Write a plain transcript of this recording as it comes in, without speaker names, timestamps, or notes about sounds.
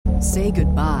Say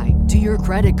goodbye to your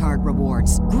credit card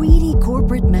rewards. Greedy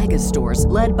corporate mega stores,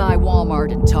 led by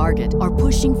Walmart and Target, are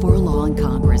pushing for a law in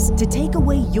Congress to take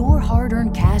away your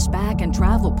hard-earned cash back and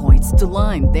travel points to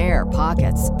line their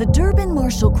pockets. The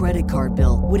Durbin-Marshall credit card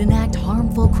bill would enact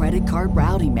harmful credit card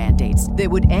routing mandates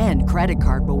that would end credit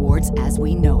card rewards as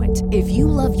we know it. If you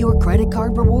love your credit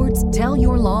card rewards, tell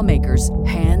your lawmakers,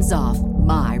 hands off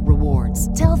my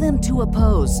rewards. Tell them to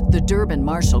oppose the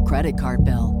Durbin-Marshall credit card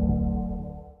bill.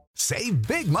 Save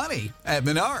big money at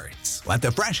Menards. Let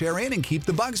the fresh air in and keep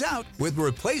the bugs out with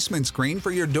replacement screen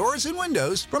for your doors and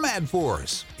windows from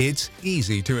AdForce. It's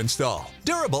easy to install,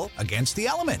 durable against the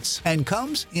elements, and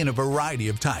comes in a variety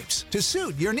of types to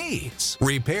suit your needs.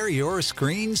 Repair your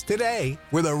screens today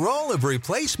with a roll of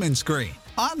replacement screen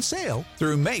on sale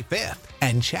through May 5th.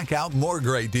 And check out more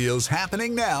great deals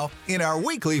happening now in our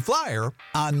weekly flyer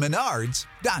on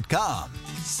Menards.com.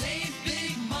 Save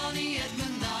big money at Menards.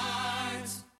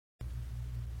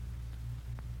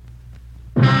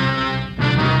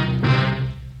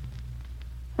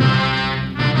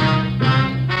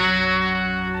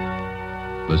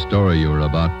 The story you are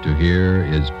about to hear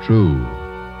is true.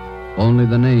 Only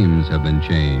the names have been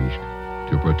changed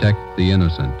to protect the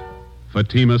innocent.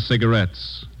 Fatima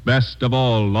Cigarettes, best of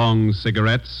all long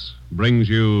cigarettes, brings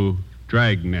you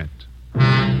Dragnet.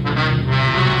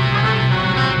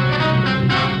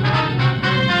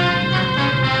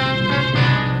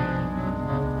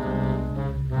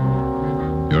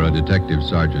 You're a detective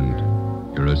sergeant.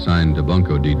 You're assigned to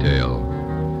bunco detail.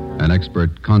 An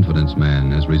expert confidence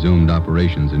man has resumed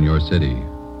operations in your city.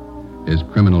 His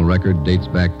criminal record dates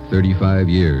back 35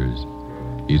 years.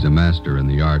 He's a master in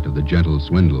the art of the gentle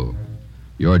swindle.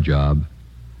 Your job,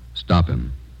 stop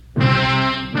him.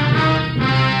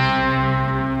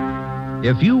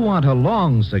 If you want a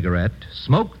long cigarette,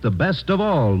 smoke the best of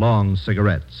all long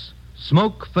cigarettes.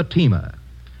 Smoke Fatima.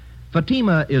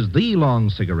 Fatima is the long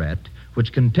cigarette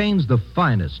which contains the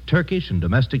finest Turkish and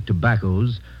domestic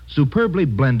tobaccos superbly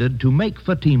blended to make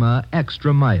Fatima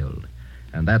extra mild.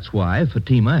 And that's why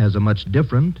Fatima has a much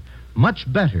different, much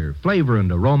better flavor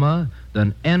and aroma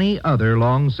than any other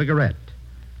long cigarette.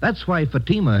 That's why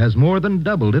Fatima has more than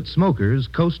doubled its smokers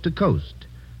coast to coast.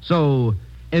 So,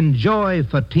 enjoy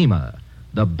Fatima,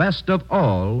 the best of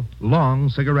all long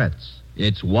cigarettes.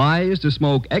 It's wise to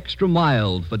smoke extra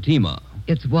mild Fatima.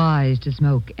 It's wise to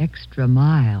smoke extra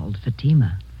mild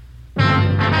Fatima.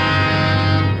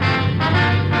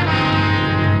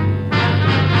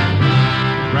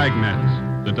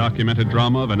 Dragnet, the documented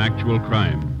drama of an actual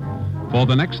crime. For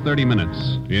the next 30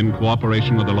 minutes, in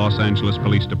cooperation with the Los Angeles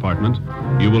Police Department,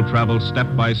 you will travel step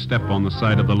by step on the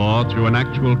side of the law through an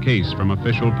actual case from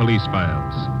official police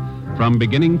files. From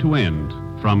beginning to end,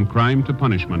 from crime to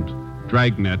punishment,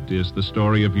 Dragnet is the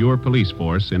story of your police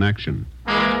force in action.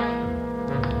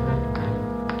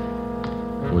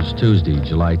 It was Tuesday,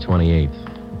 July 28th.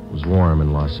 It was warm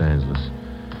in Los Angeles.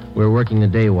 We were working the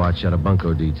day watch out of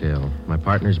bunco detail. My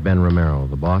partner's Ben Romero.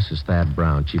 The boss is Thad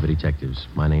Brown, chief of detectives.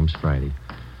 My name's Friday.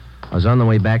 I was on the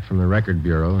way back from the record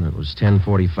bureau, and it was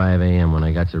 10:45 a.m. when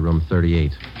I got to room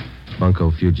 38,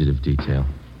 bunco fugitive detail.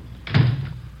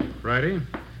 Friday?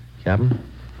 Captain,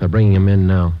 they're bringing him in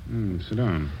now. Sit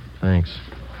down. Thanks.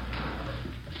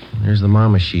 There's the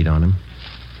mama sheet on him.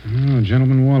 Oh,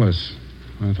 Gentleman Wallace.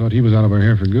 I thought he was out of our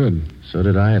hair for good. So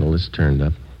did I till this turned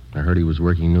up. I heard he was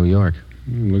working New York.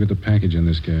 Look at the package on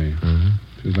this guy. Mm-hmm.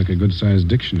 Feels like a good-sized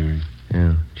dictionary.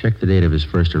 Yeah. Check the date of his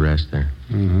first arrest there.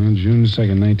 June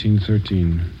 2nd,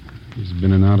 1913. He's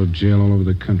been in and out of jail all over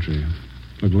the country.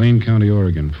 Look, Lane County,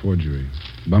 Oregon, forgery.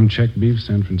 Bum check beef,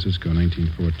 San Francisco,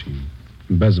 1914.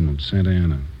 Embezzlement, Santa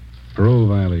Ana. Parole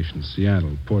violation,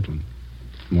 Seattle, Portland.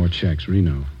 More checks,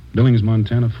 Reno. Billings,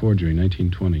 Montana, forgery,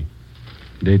 1920.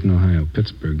 Dayton, Ohio,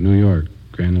 Pittsburgh, New York,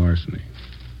 grand larceny.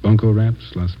 Bunco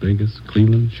Raps, Las Vegas,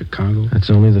 Cleveland, Chicago.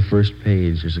 That's only the first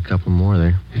page. There's a couple more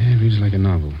there. Yeah, it reads like a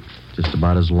novel. Just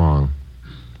about as long.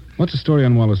 What's the story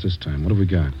on Wallace this time? What have we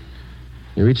got?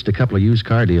 He reached a couple of used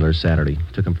car dealers Saturday.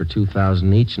 Took them for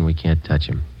 $2,000 each, and we can't touch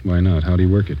him. Why not? How'd he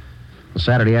work it? Well,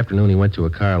 Saturday afternoon, he went to a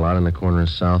car lot on the corner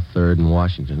of South 3rd and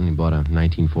Washington, and he bought a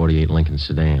 1948 Lincoln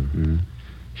sedan. Mm-hmm.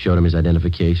 Showed him his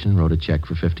identification, wrote a check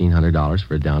for $1,500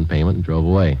 for a down payment, and drove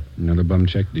away. Another bum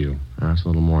check deal. It's a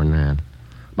little more than that.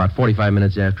 About 45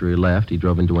 minutes after he left, he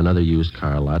drove into another used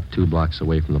car lot 2 blocks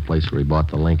away from the place where he bought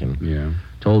the Lincoln. Yeah.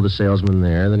 Told the salesman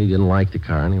there that he didn't like the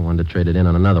car and he wanted to trade it in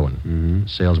on another one. Mm-hmm. The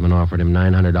salesman offered him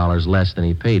 $900 less than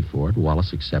he paid for it.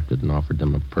 Wallace accepted and offered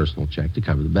them a personal check to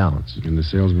cover the balance. And the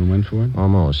salesman went for it?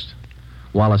 Almost.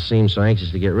 Wallace seemed so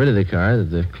anxious to get rid of the car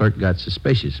that the clerk got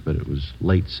suspicious, but it was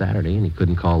late Saturday and he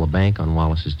couldn't call the bank on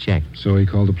Wallace's check. So he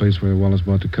called the place where Wallace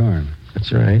bought the car.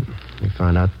 That's right. We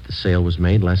found out that the sale was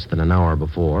made less than an hour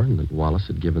before and that Wallace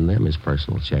had given them his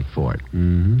personal check for it.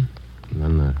 Mm-hmm. And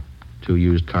then the two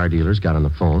used car dealers got on the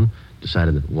phone,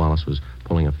 decided that Wallace was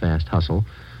pulling a fast hustle,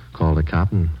 called a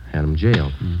cop, and had him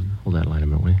jailed. Mm-hmm. Hold that light a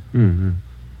minute, will you? Mm-hmm.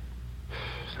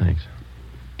 Thanks.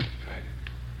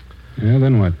 Yeah,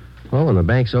 then what? Well, when the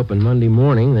banks opened Monday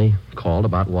morning, they called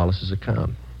about Wallace's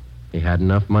account. He had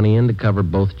enough money in to cover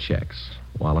both checks.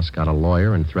 Wallace got a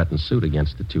lawyer and threatened suit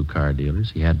against the two car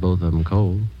dealers. He had both of them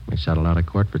cold. They settled out of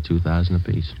court for $2,000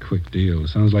 apiece. Quick deal.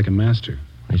 Sounds like a master.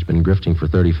 He's been grifting for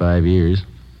 35 years.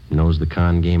 Knows the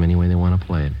con game any way they want to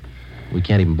play it. We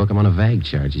can't even book him on a VAG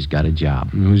charge. He's got a job.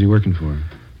 And who's he working for?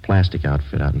 Plastic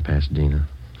outfit out in Pasadena.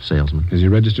 Salesman. Is he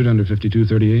registered under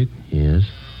 5238? He is.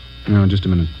 No, just a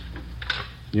minute.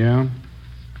 Yeah?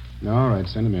 All right,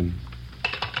 send him in.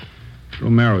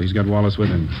 Romero, he's got Wallace with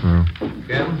him. Oh.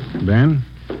 Captain? Ben?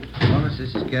 Wallace,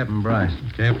 this is Captain Bryce.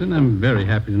 Captain, I'm very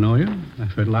happy to know you.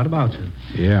 I've heard a lot about you.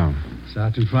 Yeah.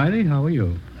 Sergeant Friday, how are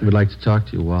you? We'd like to talk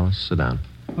to you, Wallace. Sit down.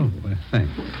 Oh, well,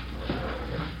 thanks.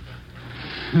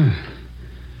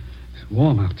 It's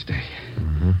warm out today.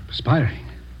 Mm-hmm. Perspiring.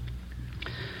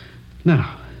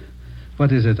 Now,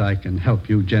 what is it I can help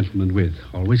you gentlemen with?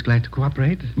 Always glad to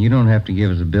cooperate. You don't have to give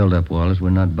us a build-up, Wallace.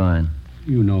 We're not buying.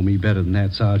 You know me better than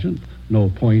that, Sergeant. No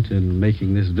point in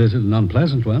making this visit an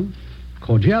unpleasant one.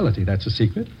 Cordiality, that's a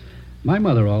secret. My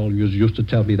mother always used to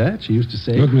tell me that. She used to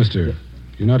say... Look, mister,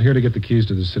 you're not here to get the keys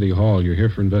to the city hall. You're here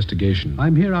for investigation.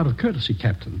 I'm here out of courtesy,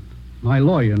 Captain. My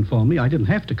lawyer informed me I didn't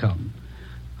have to come.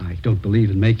 I don't believe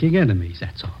in making enemies,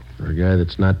 that's all. For a guy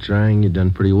that's not trying, you've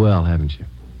done pretty well, haven't you?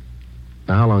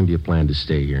 Now, how long do you plan to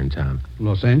stay here in town?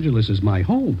 Los Angeles is my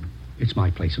home. It's my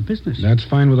place of business. That's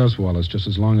fine with us, Wallace, just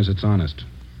as long as it's honest.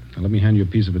 Now, let me hand you a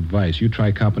piece of advice. You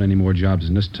try copping any more jobs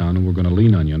in this town, and we're going to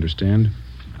lean on you, understand?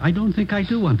 I don't think I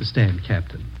do understand,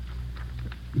 Captain.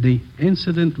 The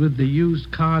incident with the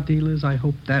used car dealers, I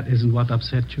hope that isn't what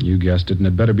upset you. You guessed it, and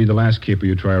it better be the last caper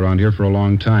you try around here for a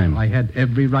long time. I had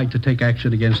every right to take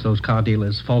action against those car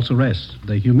dealers. False arrest.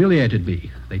 They humiliated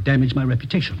me. They damaged my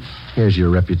reputation. Here's your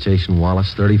reputation,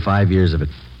 Wallace. 35 years of it.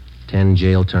 10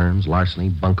 jail terms, larceny,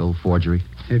 bunco, forgery.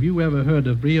 Have you ever heard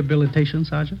of rehabilitation,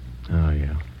 Sergeant? Oh,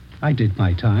 yeah. I did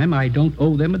my time. I don't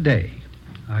owe them a day.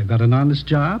 I've got an honest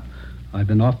job. I've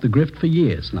been off the grift for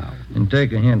years now. And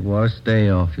take a hint, Wallace. Stay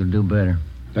off. You'll do better.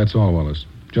 That's all, Wallace.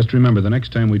 Just remember, the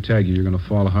next time we tag you, you're going to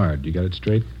fall hard. You got it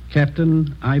straight?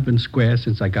 Captain, I've been square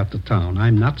since I got to town.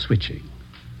 I'm not switching.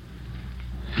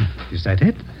 Is that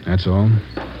it? That's all.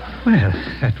 Well,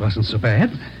 that wasn't so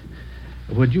bad.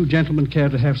 Would you gentlemen care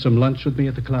to have some lunch with me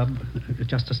at the club?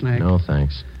 Just a snack? No,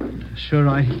 thanks. Sure,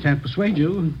 I can't persuade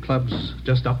you. Club's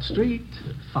just up the street.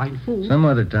 Fine food. Some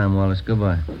other time, Wallace.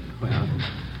 Goodbye. Well,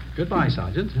 goodbye,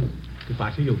 Sergeant. And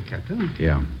goodbye to you, Captain.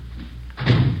 Yeah.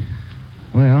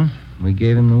 Well, we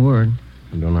gave him the word.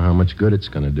 I don't know how much good it's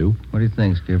going to do. What do you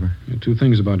think, Skipper? Two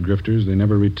things about grifters. They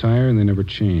never retire and they never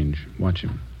change. Watch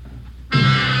him.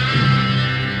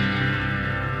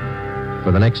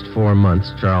 For the next 4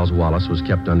 months, Charles Wallace was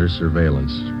kept under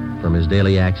surveillance. From his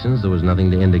daily actions, there was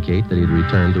nothing to indicate that he'd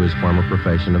returned to his former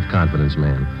profession of confidence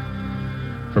man.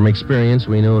 From experience,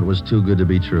 we knew it was too good to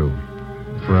be true.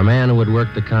 For a man who had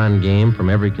worked the con game from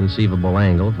every conceivable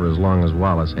angle for as long as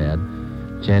Wallace had,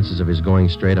 chances of his going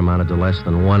straight amounted to less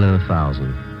than 1 in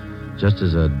 1,000. Just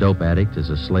as a dope addict is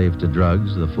a slave to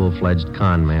drugs, the full-fledged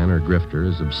con man or grifter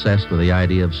is obsessed with the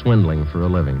idea of swindling for a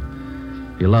living.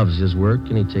 He loves his work,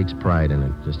 and he takes pride in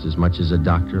it, just as much as a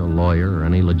doctor, a lawyer, or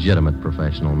any legitimate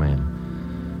professional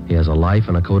man. He has a life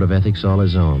and a code of ethics all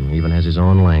his own, even has his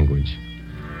own language.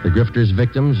 The grifter's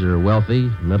victims are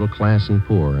wealthy, middle class, and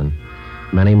poor, and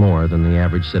many more than the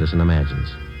average citizen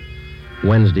imagines.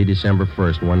 Wednesday, December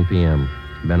 1st, 1 p.m.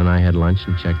 Ben and I had lunch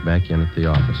and checked back in at the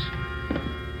office.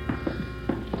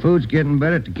 Food's getting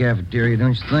better at the cafeteria,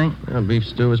 don't you think? Well, beef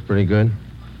stew is pretty good.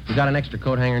 You got an extra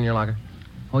coat hanger in your locker?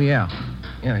 Oh, yeah.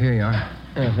 Yeah, here you are.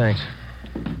 Yeah, thanks.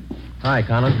 Hi,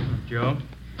 Conlon. Joe,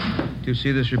 do you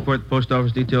see this report the post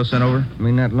office detail sent over? You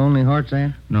mean that Lonely Hearts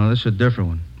ad? No, this is a different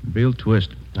one. Real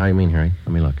twist. How you mean, Harry?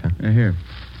 Let me look, huh? Here.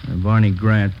 Barney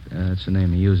Grant, that's the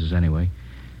name he uses anyway.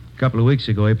 A couple of weeks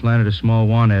ago, he planted a small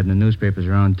want ad in the newspapers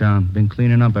around town. Been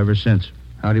cleaning up ever since.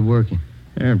 How'd he work it?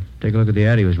 Here, take a look at the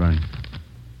ad he was running.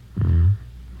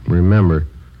 Remember,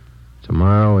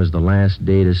 tomorrow is the last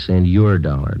day to send your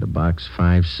dollar to Box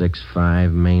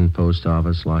 565, Main Post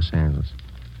Office, Los Angeles.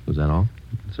 Was that all?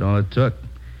 That's all it took.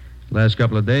 Last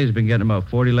couple of days, been getting about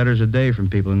 40 letters a day from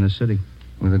people in the city.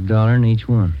 With $1 in each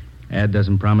one. Ad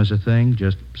doesn't promise a thing.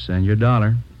 Just send your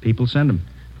dollar. People send them.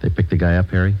 They picked the guy up,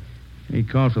 Harry? He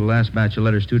called for the last batch of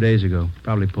letters 2 days ago.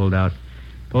 Probably pulled out.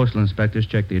 Postal inspectors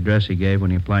checked the address he gave when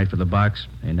he applied for the box.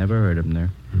 They never heard of him there.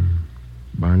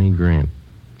 Barney Grant.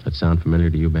 Does that sound familiar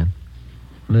to you, Ben?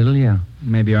 Little, yeah.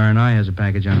 Maybe R&I has a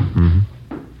package on him.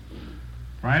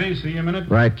 Friday, see you a minute.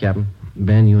 Right, Captain.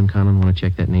 Ben, you and Conlon want to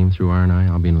check that name through R&I?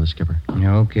 I'll be in with the skipper.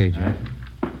 Yeah, okay, Jack.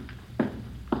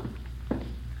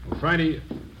 Well, Friday,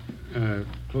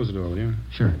 close the door, will you?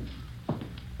 Sure.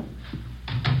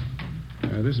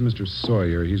 This is Mr.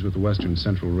 Sawyer. He's with the Western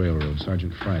Central Railroad,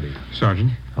 Sergeant Friday.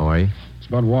 Sergeant? How are you? It's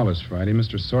about Wallace, Friday.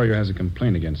 Mr. Sawyer has a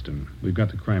complaint against him. We've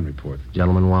got the crime report.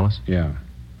 Gentleman Wallace? Yeah.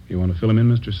 You want to fill him in,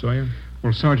 Mr. Sawyer?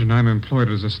 Well, Sergeant, I'm employed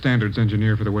as a standards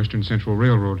engineer for the Western Central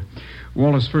Railroad.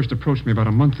 Wallace first approached me about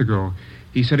a month ago.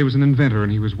 He said he was an inventor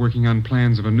and he was working on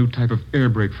plans of a new type of air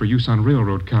brake for use on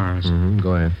railroad cars.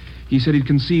 Go ahead. He said he'd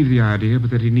conceived the idea, but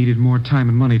that he needed more time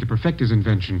and money to perfect his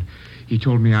invention. He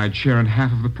told me I'd share in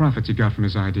half of the profits he got from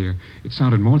his idea. It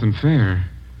sounded more than fair.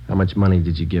 How much money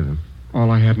did you give him?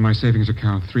 All I had in my savings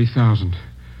account, $3,000.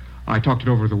 I talked it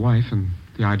over with the wife, and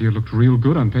the idea looked real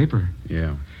good on paper.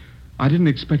 Yeah. I didn't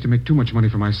expect to make too much money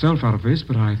for myself out of this,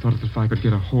 but I thought that if I could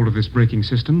get a hold of this braking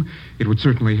system, it would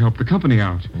certainly help the company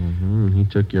out. He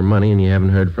took your money, and you haven't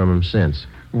heard from him since.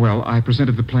 Well, I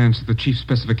presented the plans to the chief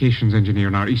specifications engineer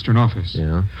in our eastern office.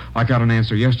 Yeah? I got an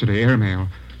answer yesterday, airmail.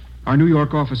 Our New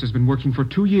York office has been working for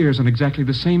 2 years on exactly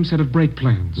the same set of brake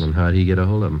plans. And how'd he get a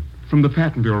hold of them? From the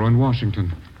Patent Bureau in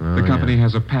Washington. The company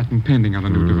has a patent pending on the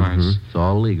new device. It's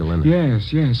all legal, isn't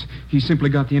it? Yes. He simply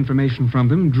got the information from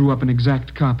them, drew up an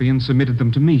exact copy, and submitted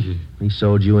them to me. He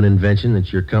sold you an invention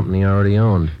that your company already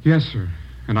owned. Yes, sir.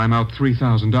 And I'm out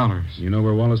 $3,000. You know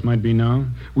where Wallace might be now?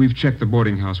 We've checked the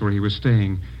boarding house where he was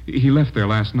staying. He left there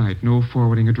last night. No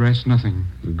forwarding address, nothing.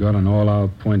 We've got an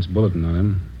all-out points bulletin on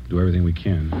him. Do everything we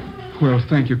can. Well,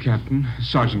 thank you, Captain.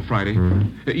 Sergeant Friday.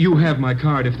 You have my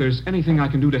card. If there's anything I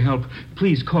can do to help,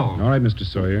 please call. All right, Mr.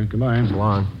 Sawyer. Goodbye. So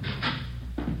long.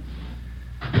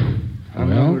 I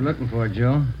know what we're looking for,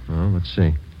 Joe. Well, let's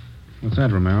see. What's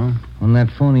that, Romero? On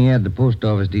that phony ad the post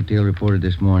office detail reported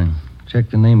this morning. Check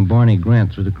the name Barney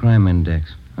Grant through the crime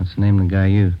index. That's the name the guy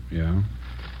used. Yeah?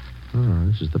 Oh,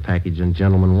 this is the package on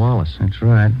Gentleman Wallace. That's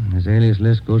right. His alias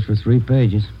list goes for 3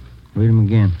 pages. Read them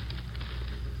again.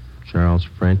 Charles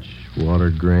French, Walter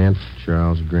Grant,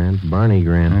 Charles Grant, Barney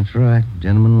Grant. That's right.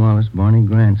 Gentleman Wallace, Barney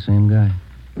Grant, same guy.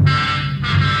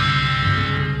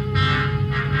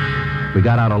 We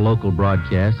got out a local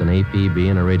broadcast, an APB,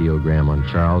 and a radiogram on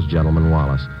Charles Gentleman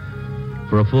Wallace.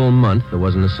 For a full month, there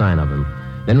wasn't a sign of him.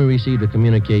 Then we received a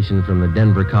communication from the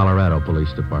Denver, Colorado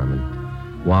Police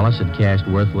Department. Wallace had cashed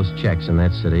worthless checks in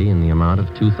that city in the amount of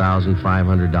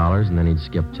 $2,500, and then he'd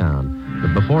skipped town.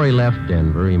 But before he left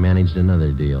Denver, he managed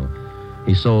another deal.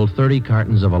 He sold 30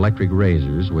 cartons of electric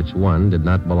razors, which 1, did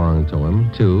not belong to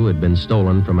him, 2, had been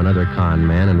stolen from another con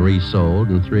man and resold,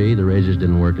 and 3, the razors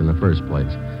didn't work in the first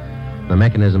place. The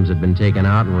mechanisms had been taken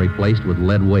out and replaced with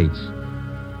lead weights.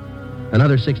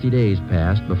 Another 60 days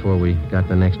passed before we got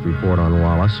the next report on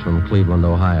Wallace from Cleveland,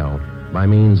 Ohio. By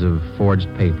means of forged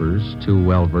papers, 2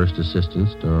 well-versed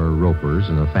assistants, or ropers,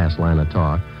 and a fast line of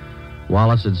talk,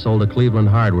 Wallace had sold a Cleveland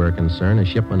hardware concern a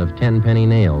shipment of 10-penny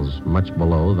nails, much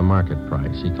below the market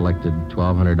price. He collected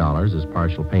 $1,200 as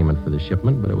partial payment for the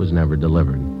shipment, but it was never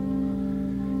delivered.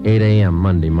 8 a.m.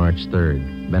 Monday, March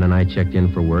 3rd. Ben and I checked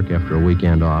in for work after a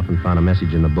weekend off and found a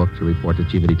message in the book to report to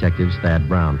Chief of Detectives Thad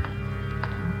Brown.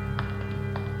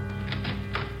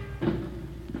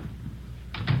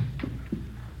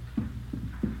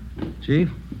 Chief,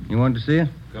 you wanted to see it?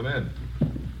 Come in.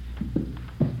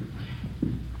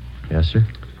 Yes, sir?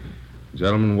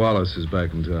 Gentleman Wallace is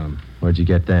back in town. Where'd you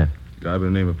get that? Guy by the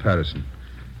name of Patterson.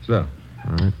 So.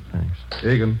 All right, thanks.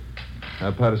 Egan,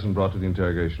 have Patterson brought to the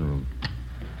interrogation room.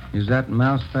 Is that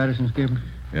Mouse Patterson, Skipper?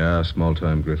 Yeah,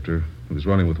 small-time grifter. He was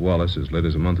running with Wallace as late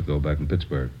as a month ago back in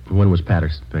Pittsburgh. When was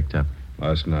Patterson picked up?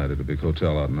 Last night at a big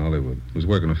hotel out in Hollywood. He was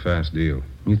working a fast deal.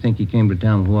 You think he came to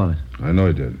town with Wallace? I know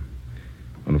he did.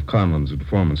 One of Conlon's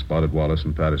informants spotted Wallace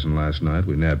and Patterson last night.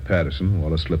 We nabbed Patterson.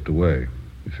 Wallace slipped away.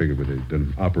 We figured they'd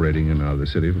been operating in and out of the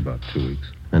city for about 2 weeks.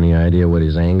 Any idea what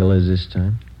his angle is this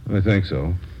time? I think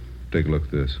so. Take a look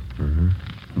at this.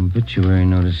 Obituary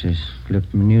notices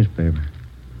clipped from a newspaper.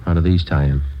 How do these tie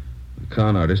in? The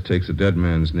con artist takes a dead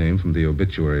man's name from the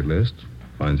obituary list,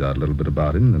 finds out a little bit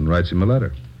about him, and writes him a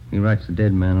letter. He writes the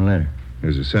dead man a letter.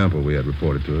 Here's a sample we had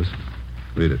reported to us.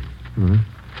 Read it.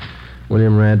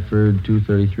 William Radford,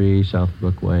 233 South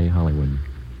Brookway, Hollywood.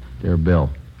 Dear Bill,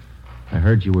 I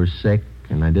heard you were sick,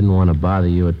 and I didn't want to bother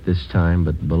you at this time,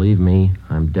 but believe me,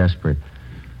 I'm desperate.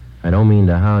 I don't mean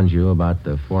to hound you about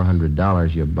the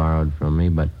 $400 you borrowed from me,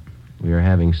 but we are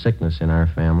having sickness in our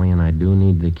family, and I do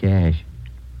need the cash.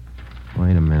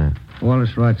 Wait a minute.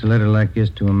 Wallace writes a letter like this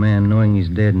to a man knowing he's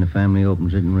dead, and the family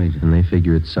opens it and reads it. And they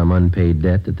figure it's some unpaid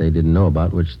debt that they didn't know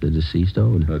about, which the deceased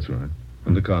owed. That's right.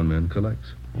 And the con man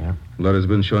collects. Yeah. The letter's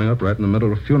been showing up right in the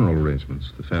middle of funeral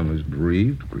arrangements. The family's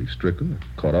bereaved, grief-stricken,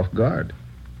 caught off guard.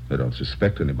 They don't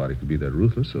suspect anybody could be that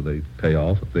ruthless, so they pay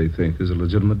off what they think is a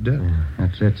legitimate debt. Yeah,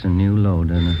 that sets a new low,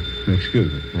 doesn't it?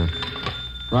 Excuse me. Yeah.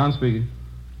 Ron speaking.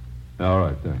 All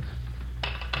right, thanks.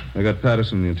 I got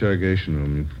Patterson in the interrogation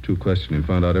room. You two-question him,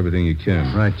 find out everything you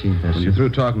can. Right, Chief. Yes, When you're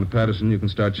through talking to Patterson, you can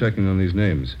start checking on these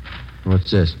names.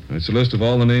 What's this? It's a list of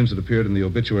all the names that appeared in the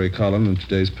obituary column in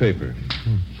today's paper.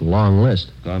 It's a long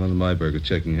list. Don and Myberg are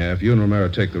checking half. You and Romero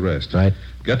take the rest. Right.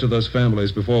 Get to those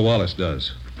families before Wallace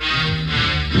does.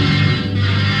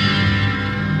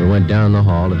 We went down the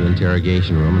hall to the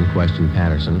interrogation room and questioned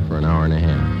Patterson for an hour and a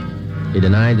half. He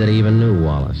denied that he even knew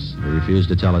Wallace. He refused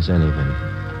to tell us anything.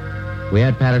 We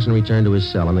had Patterson returned to his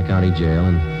cell in the county jail,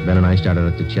 and Ben and I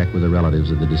started to check with the relatives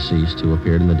of the deceased who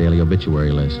appeared in the daily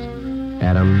obituary list.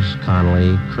 Adams,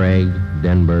 Connolly, Craig,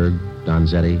 Denberg,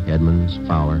 Donzetti, Edmonds,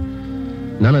 Fowler.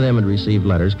 None of them had received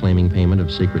letters claiming payment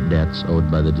of secret debts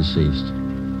owed by the deceased.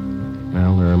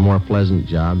 Well, there are more pleasant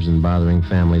jobs than bothering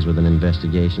families with an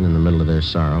investigation in the middle of their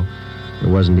sorrow. It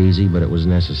wasn't easy, but it was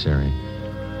necessary.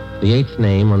 The 8th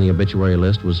name on the obituary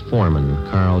list was Foreman,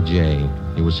 Carl J.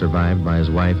 He was survived by his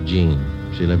wife, Jean.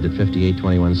 She lived at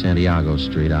 5821 Santiago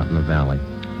Street out in the valley.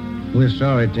 We're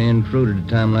sorry to intrude at a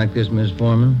time like this, Miss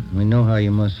Foreman. We know how you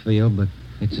must feel, but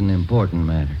it's an important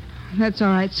matter. That's all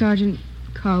right, Sergeant.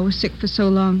 Carl was sick for so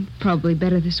long. Probably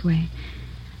better this way.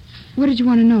 What did you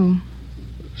want to know?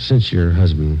 Since your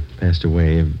husband passed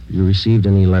away, have you received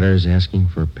any letters asking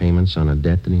for payments on a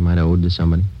debt that he might have owed to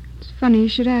somebody? It's funny you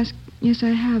should ask. Yes, I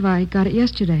have. I got it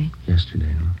yesterday.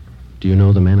 Yesterday, huh? Do you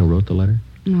know the man who wrote the letter?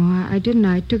 No, I didn't.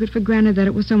 I took it for granted that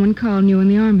it was someone Carl knew in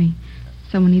the Army.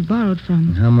 Someone he'd borrowed from.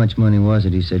 And how much money was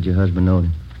it he said your husband owed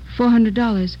him?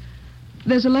 $400.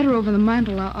 There's a letter over the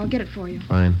mantel. I'll get it for you.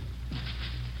 Fine.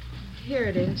 Here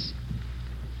it is.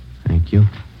 Thank you.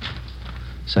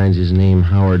 Signs his name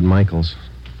Howard Michaels.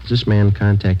 Has this man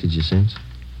contacted you since?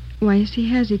 Why, yes, he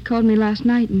has. He called me last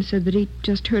night and said that he'd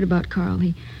just heard about Carl.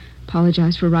 He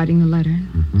apologized for writing the letter.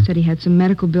 Said he had some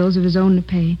medical bills of his own to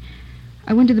pay.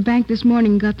 I went to the bank this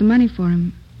morning and got the money for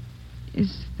him.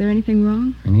 Is there anything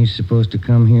wrong? And he's supposed to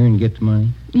come here and get the money?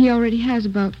 He already has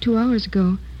about 2 hours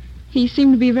ago. He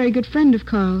seemed to be a very good friend of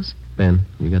Carl's. Ben,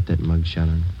 you got that mug shot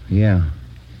on? Yeah.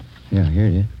 Yeah, here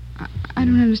it is. I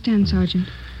don't understand, Sergeant.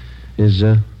 Is,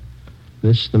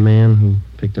 this the man who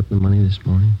picked up the money this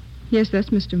morning? Yes,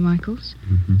 that's Mr. Michaels.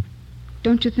 Mm-hmm.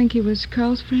 Don't you think he was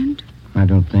Carl's friend? I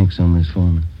don't think so, Miss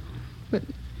Foreman. But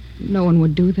no one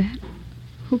would do that.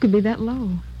 Who could be that low?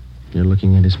 You're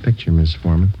looking at his picture, Miss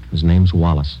Foreman. His name's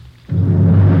Wallace.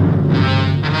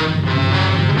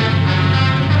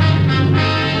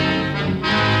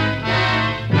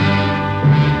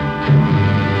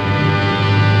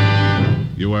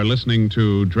 You are listening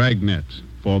to Dragnet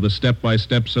for the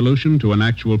step-by-step solution to an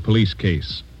actual police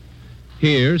case.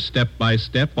 Here, step by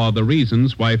step, are the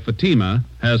reasons why Fatima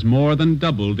has more than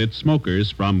doubled its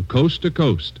smokers from coast to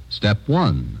coast. Step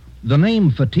 1. The name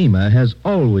Fatima has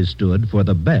always stood for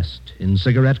the best in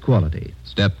cigarette quality.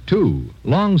 Step 2.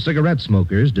 Long cigarette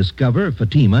smokers discover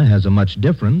Fatima has a much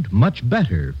different, much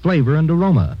better flavor and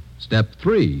aroma. Step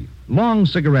 3. Long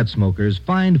cigarette smokers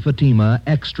find Fatima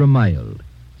extra mild.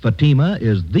 Fatima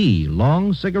is the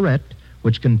long cigarette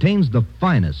which contains the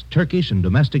finest Turkish and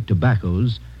domestic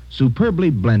tobaccos superbly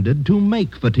blended to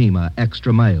make Fatima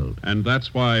extra mild. And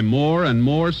that's why more and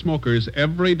more smokers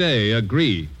every day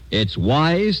agree it's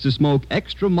wise to smoke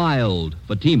extra mild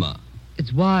Fatima.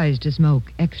 It's wise to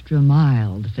smoke extra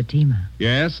mild Fatima.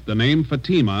 Yes, the name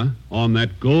Fatima on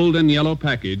that golden yellow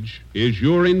package is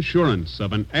your insurance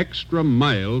of an extra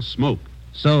mild smoke.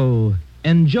 So,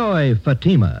 enjoy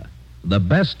Fatima, the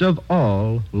best of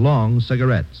all long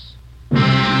cigarettes.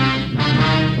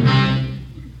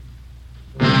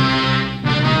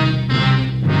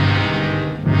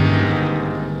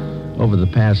 Over the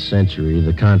past century,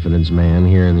 the confidence man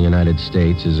here in the United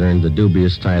States has earned the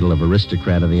dubious title of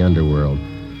aristocrat of the underworld.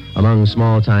 Among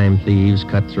small-time thieves,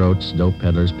 cutthroats, dope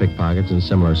peddlers, pickpockets, and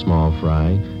similar small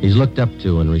fry, he's looked up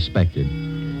to and respected.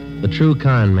 The true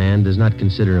con man does not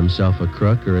consider himself a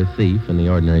crook or a thief in the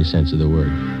ordinary sense of the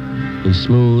word. He's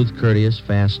smooth, courteous,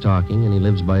 fast-talking, and he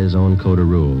lives by his own code of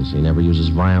rules. He never uses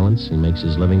violence. He makes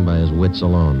his living by his wits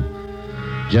alone.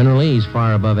 Generally, he's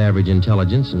far above average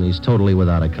intelligence, and he's totally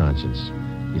without a conscience.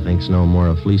 He thinks no more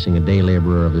of fleecing a day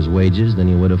laborer of his wages than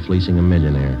he would of fleecing a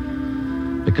millionaire.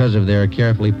 Because of their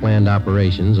carefully planned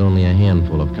operations, only a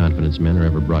handful of confidence men are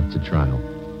ever brought to trial.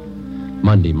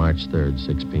 Monday, March 3rd,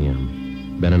 6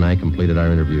 p.m. Ben and I completed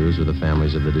our interviews with the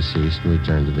families of the deceased and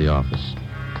returned to the office.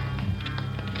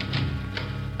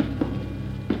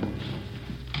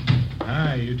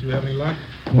 Hi, you two have any luck?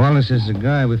 Wallace is the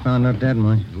guy. We found out that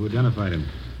much. Who identified him?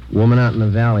 Woman out in the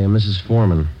valley, a Mrs.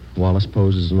 Foreman. Wallace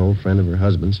posed as an old friend of her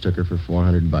husband's, took her for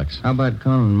 $400. How about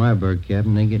Conlon and Myberg,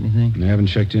 Captain? They get anything? They haven't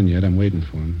checked in yet. I'm waiting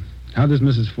for him. How does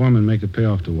Mrs. Foreman make the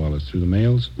payoff to Wallace? Through the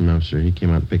mails? No, sir. He came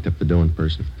out and picked up the dough in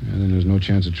person. Yeah, then there's no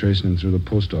chance of tracing him through the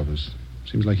post office.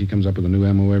 Seems like he comes up with a new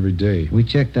MO every day. We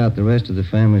checked out the rest of the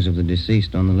families of the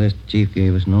deceased on the list. The chief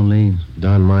gave us no leads.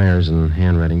 Don Myers in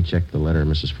handwriting checked the letter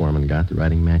Mrs. Foreman got. The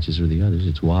writing matches with the others.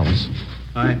 It's Wallace.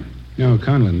 Hi. No,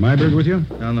 Conlon. Myberg with you?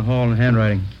 Down the hall in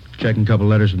handwriting. Checking a couple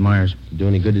letters with Myers. Do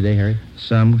any good today, Harry?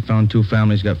 Some. We found 2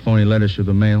 families got phony letters through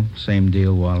the mail. Same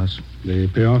deal, Wallace. They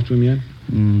pay off to him yet?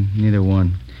 Neither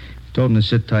one. Told him to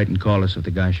sit tight and call us if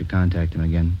the guy should contact him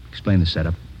again. Explain the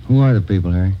setup. Who are the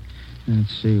people, Harry?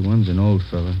 Let's see. One's an old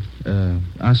fella.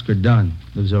 Oscar Dunn.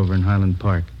 Lives over in Highland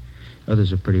Park.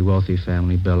 Other's a pretty wealthy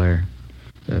family, Bel Air.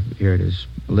 Here it is.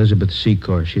 Elizabeth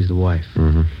Secor. She's the wife.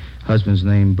 Mm-hmm. Husband's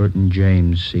name, Burton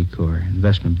James Secor.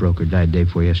 Investment broker. Died day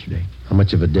before yesterday. How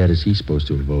much of a debt is he supposed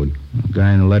to have owed? The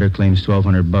guy in the letter claims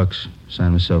 $1,200.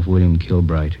 Signed myself William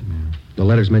Kilbright. The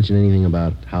letters mention anything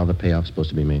about how the payoff's supposed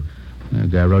to be made? The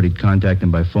guy wrote he'd contact him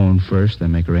by phone first,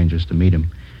 then make arrangements to meet him.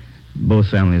 Both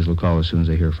families will call as soon as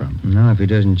they hear from him. Now, if he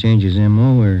doesn't change his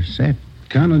M.O., we're set.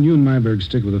 Conlon, you and Myberg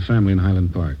stick with the family in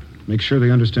Highland Park. Make sure they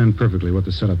understand perfectly what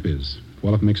the setup is.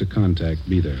 Wallop makes a contact.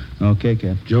 Be there. Okay,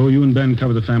 Cap. Joe, you and Ben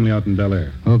cover the family out in Bel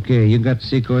Air. Okay, you got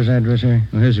Secor's address, Harry?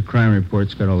 Well, here's a crime report.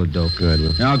 It's got all the dope. Good.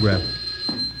 I'll grab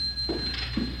it.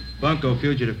 Bunko,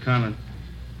 fugitive, Conlon.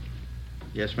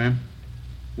 Yes, ma'am?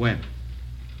 When?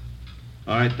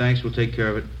 All right, thanks. We'll take care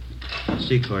of it.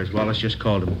 Secors. Wallace just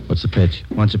called him. What's the pitch?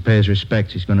 Wants to pay his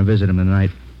respects. He's going to visit him tonight.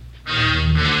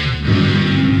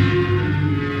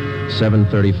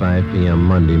 7:35 p.m.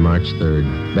 Monday, March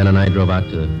 3rd. Ben and I drove out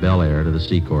to Bel Air to the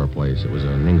Secor place. It was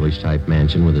an English-type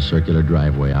mansion with a circular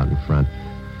driveway out in front.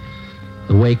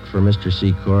 The wake for Mr.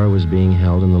 Secor was being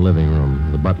held in the living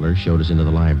room. The butler showed us into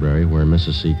the library where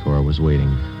Mrs. Secor was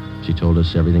waiting. She told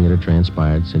us everything that had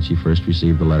transpired since she first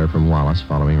received the letter from Wallace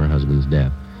following her husband's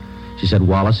death. She said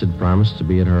Wallace had promised to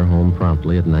be at her home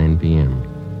promptly at 9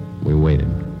 p.m. We waited.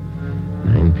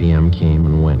 9 p.m. came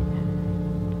and went.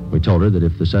 We told her that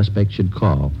if the suspect should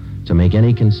call, to make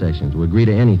any concession, to agree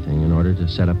to anything in order to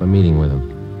set up a meeting with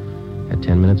him. At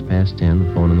 10 minutes past 10,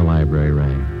 the phone in the library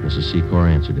rang. Mrs. Secor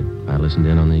answered it. I listened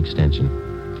in on the extension.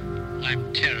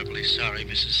 I'm terribly sorry,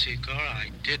 Mrs. Secor.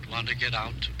 I did want to get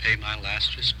out to pay my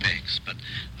last respects, but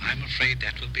I'm afraid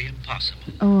that will be impossible.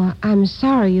 Oh, I'm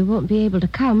sorry you won't be able to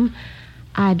come.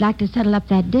 I'd like to settle up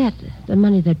that debt, the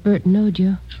money that Burton owed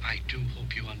you. I do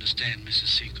hope you understand,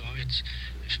 Mrs. Secor. It's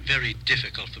very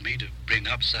difficult for me to bring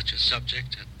up such a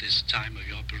subject at this time of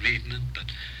your bereavement, but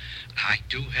I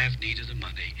do have need of the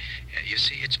money. You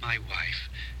see, it's my wife.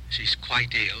 She's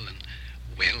quite ill, and,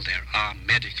 well, there are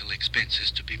medical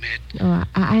expenses to be met. Oh,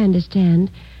 I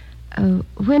understand.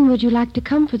 When would you like to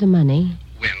come for the money?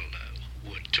 Well,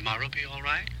 would tomorrow be all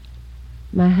right?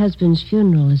 My husband's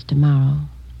funeral is tomorrow.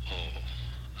 Oh,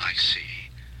 I see.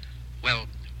 Well,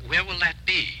 where will that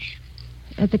be?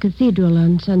 At the cathedral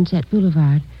on Sunset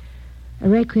Boulevard. A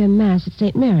requiem mass at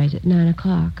St. Mary's at 9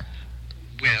 o'clock.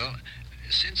 Well,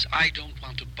 since I don't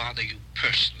want to bother you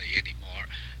personally anymore,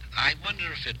 I wonder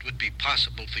if it would be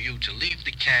possible for you to leave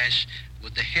the cash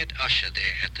with the head usher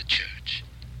there at the church.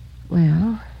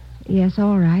 Well, yes,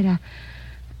 all right.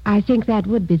 I think that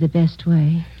would be the best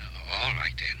way. All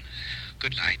right, then.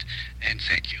 Good night, and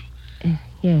thank you.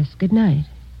 Yes, good night.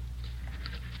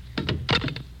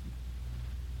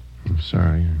 I'm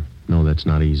sorry. I know that's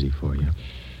not easy for you.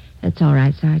 That's all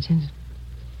right, Sergeant.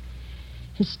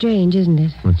 It's strange, isn't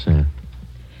it? What's that?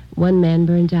 One man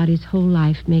burns out his whole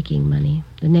life making money.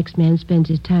 The next man spends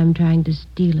his time trying to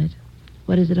steal it.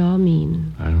 What does it all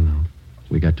mean? I don't know.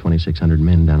 We got 2,600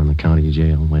 men down in the county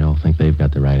jail. They all think they've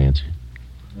got the right answer.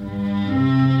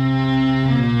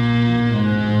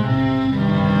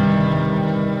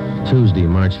 Tuesday,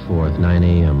 March 4th, 9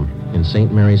 a.m. In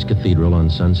St. Mary's Cathedral on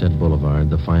Sunset Boulevard,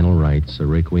 the final rites, a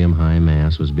Requiem High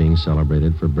Mass, was being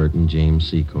celebrated for Burton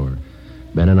James Secor.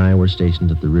 Ben and I were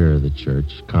stationed at the rear of the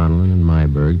church. Conlon and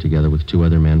Myberg, together with 2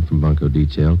 other men from Bunko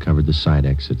Detail, covered the side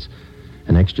exits.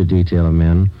 An extra detail of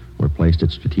men were placed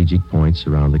at strategic points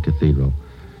around the cathedral.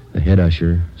 The head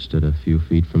usher stood a few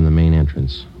feet from the main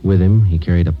entrance. With him, he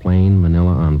carried a plain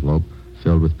manila envelope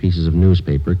filled with pieces of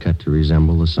newspaper cut to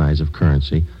resemble the size of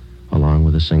currency, along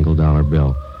with a single dollar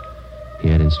bill. He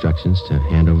had instructions to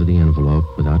hand over the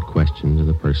envelope without question to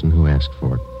the person who asked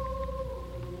for it.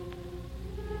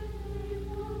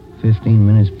 15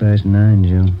 minutes past 9,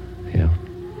 Joe. Yeah.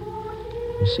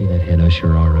 You see that head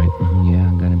usher all right? Yeah,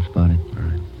 I got him spotted. All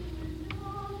right.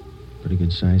 Pretty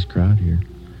good-sized crowd here.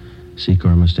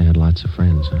 Secor must have had lots of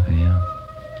friends, huh? Yeah.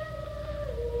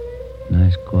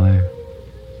 Nice choir.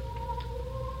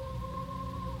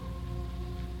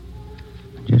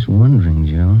 Just wondering,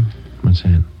 Joe. What's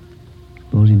that?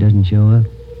 Suppose he doesn't show up?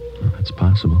 Well, that's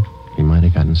possible. He might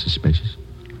have gotten suspicious.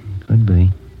 Could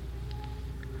be.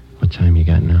 What time you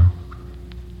got now?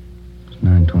 It's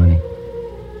 9:20.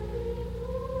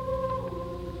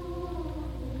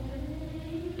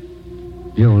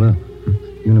 Joe, look.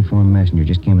 Uniformed messenger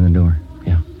just came in the door.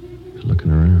 Yeah. He's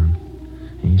looking around.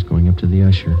 He's going up to the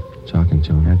usher, talking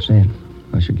to him. That's it.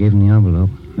 Usher gave him the envelope.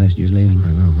 Messenger's leaving. Right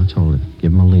on. Let's hold it.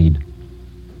 Give him a lead.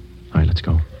 All right, let's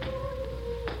go.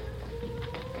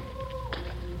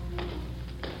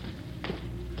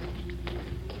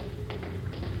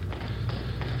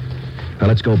 Now,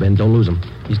 let's go, Ben. Don't lose him.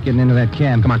 He's getting into that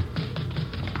cab. Come on.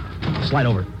 Slide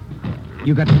over.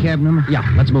 You got the cab number? Yeah,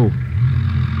 let's move.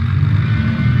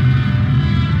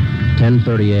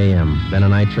 10:30 a.m. Ben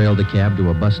and I trailed the cab to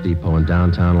a bus depot in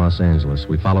downtown Los Angeles.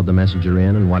 We followed the messenger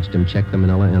in and watched him check the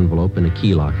manila envelope in a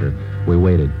key locker. We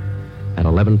waited. At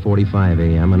 11:45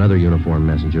 a.m., another uniformed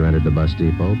messenger entered the bus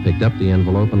depot, picked up the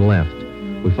envelope, and left.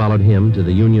 We followed him to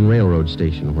the Union Railroad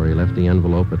station, where he left the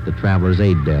envelope at the traveler's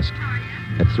aid desk.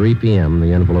 At 3 p.m.,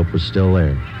 the envelope was still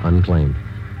there, unclaimed.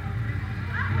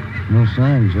 No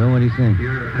sign, Joe. What do you think?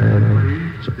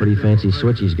 It's a pretty fancy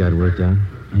switch he's got worked out.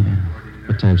 Yeah.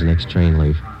 What time's the next train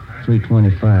leave?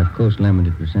 3:25. Coast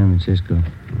Limited for San Francisco.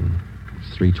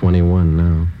 It's 3:21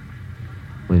 now.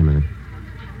 Wait a minute.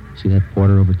 See that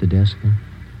porter over at the desk there?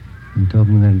 I'm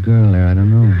talking to that girl there. I don't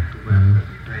know.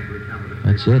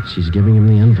 That's it. She's giving him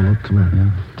the envelope. Come on.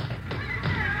 Yeah.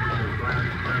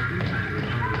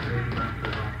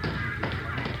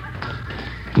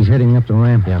 He's heading up the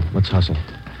ramp. Yeah, let's hustle.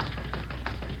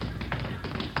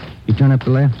 You turn up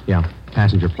the left? Yeah.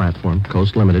 Passenger platform.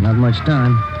 Coast Limited. Not much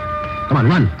time. Come on,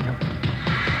 run.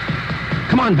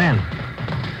 Come on, Ben.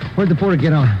 Where'd the porter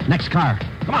get on? Next car.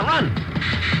 Come on, run.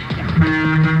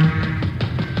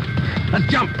 Let's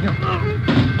jump.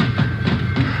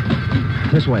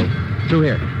 This way. Through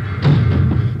here.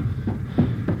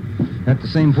 That the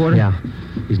same porter? Yeah.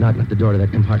 He's knocking at the door to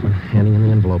that compartment, handing him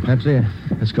the envelope. That's it.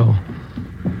 Let's go.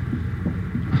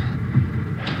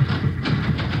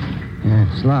 Yeah,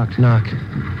 it's locked. Knock.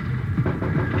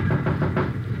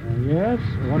 Yes?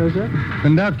 What is it?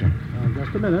 Conductor.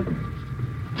 Just a minute.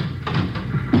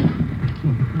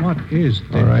 What is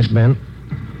this? All right, Ben.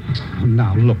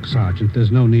 Now, look, Sergeant,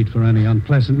 there's no need for any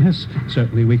unpleasantness.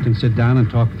 Certainly we can sit down and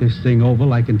talk this thing over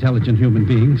like intelligent human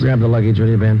beings. Grab the luggage, will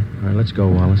you, Ben? All right, let's go,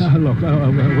 Wallace. Look,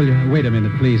 will you wait a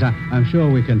minute, please? I'm sure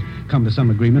we can come to some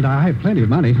agreement. I have plenty of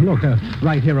money. Look,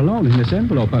 right here alone in this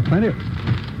envelope, plenty of...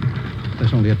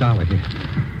 There's only $1 here.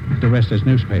 The rest is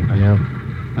newspaper. Yeah.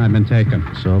 I've been taken.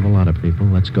 So have a lot of people.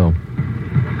 Let's go.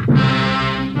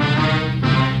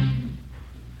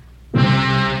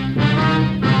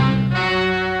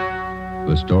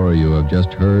 The story you have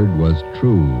just heard was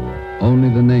true. Only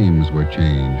the names were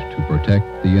changed to protect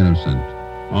the innocent.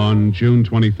 On June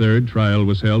 23rd, trial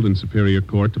was held in Superior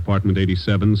Court, Department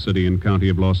 87, City and County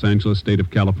of Los Angeles, State of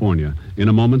California. In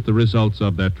a moment, the results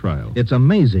of that trial. It's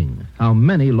amazing how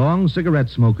many long cigarette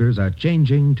smokers are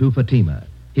changing to Fatima.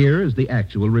 Here is the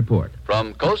actual report.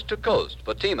 From coast to coast,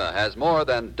 Fatima has more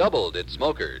than doubled its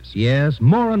smokers. Yes,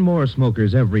 more and more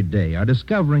smokers every day are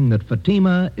discovering that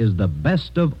Fatima is the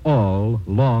best of all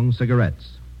long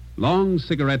cigarettes. Long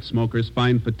cigarette smokers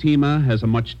find Fatima has a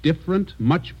much different,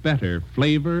 much better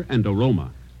flavor and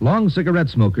aroma. Long cigarette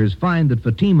smokers find that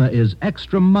Fatima is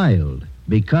extra mild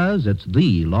because it's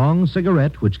the long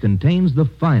cigarette which contains the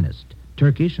finest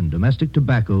Turkish and domestic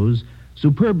tobaccos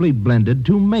superbly blended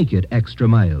to make it extra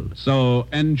mild. So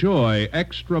enjoy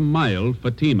extra mild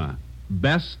Fatima,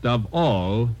 best of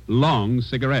all long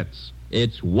cigarettes.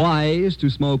 It's wise to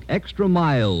smoke extra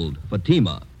mild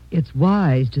Fatima. It's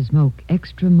wise to smoke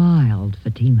extra mild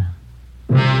Fatima.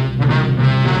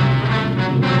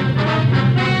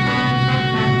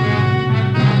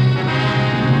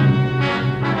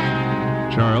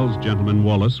 Charles Gentleman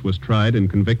Wallace was tried and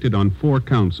convicted on 4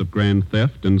 counts of grand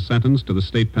theft and sentenced to the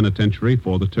state penitentiary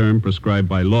for the term prescribed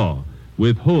by law,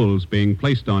 with holds being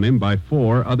placed on him by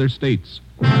 4 other states.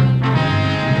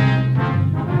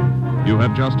 You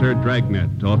have just heard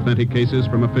Dragnet, authentic cases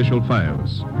from official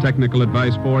files. Technical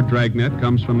advice for Dragnet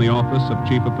comes from the Office of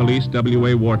Chief of Police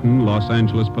W.A. Wharton, Los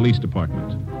Angeles Police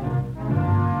Department.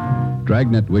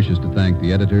 Dragnet wishes to thank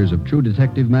the editors of True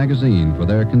Detective magazine for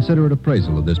their considerate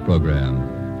appraisal of this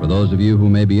program. For those of you who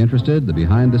may be interested, the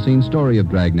behind-the-scenes story of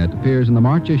Dragnet appears in the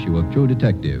March issue of True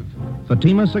Detective.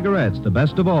 Fatima Cigarettes, the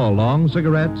best of all long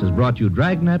cigarettes, has brought you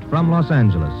Dragnet from Los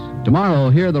Angeles. Tomorrow,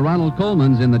 hear the Ronald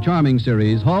Colmans in the charming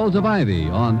series Halls of Ivy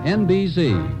on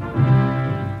NBC.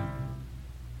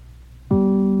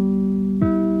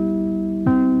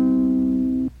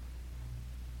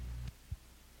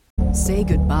 Say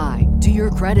goodbye to your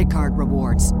credit card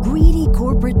rewards. Greedy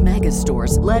corporate mega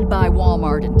stores, led by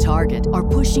Walmart and Target, are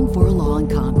pushing for a law in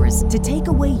Congress to take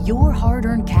away your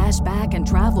hard-earned cash back and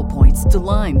travel points to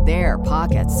line their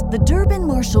pockets. The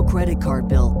Durbin-Marshall credit card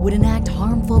bill would enact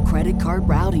harmful credit card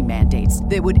routing mandates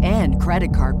that would end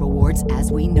credit card rewards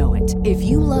as we know it. If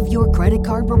you love your credit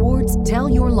card rewards, tell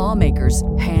your lawmakers,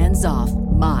 hands off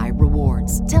my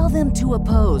rewards. Tell them to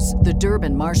oppose the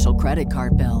Durbin-Marshall credit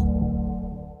card bill.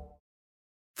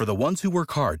 For the ones who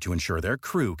work hard to ensure their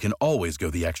crew can always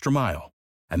go the extra mile,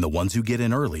 and the ones who get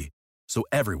in early so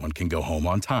everyone can go home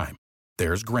on time,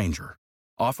 there's Grainger,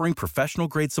 offering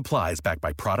professional-grade supplies backed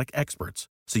by product experts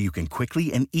so you can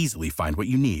quickly and easily find what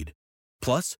you need.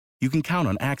 Plus, you can count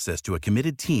on access to a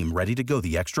committed team ready to go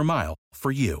the extra mile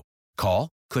for you. Call,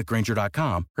 click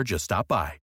Grainger.com, or just stop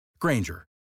by. Grainger,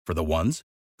 for the ones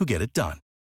who get it done.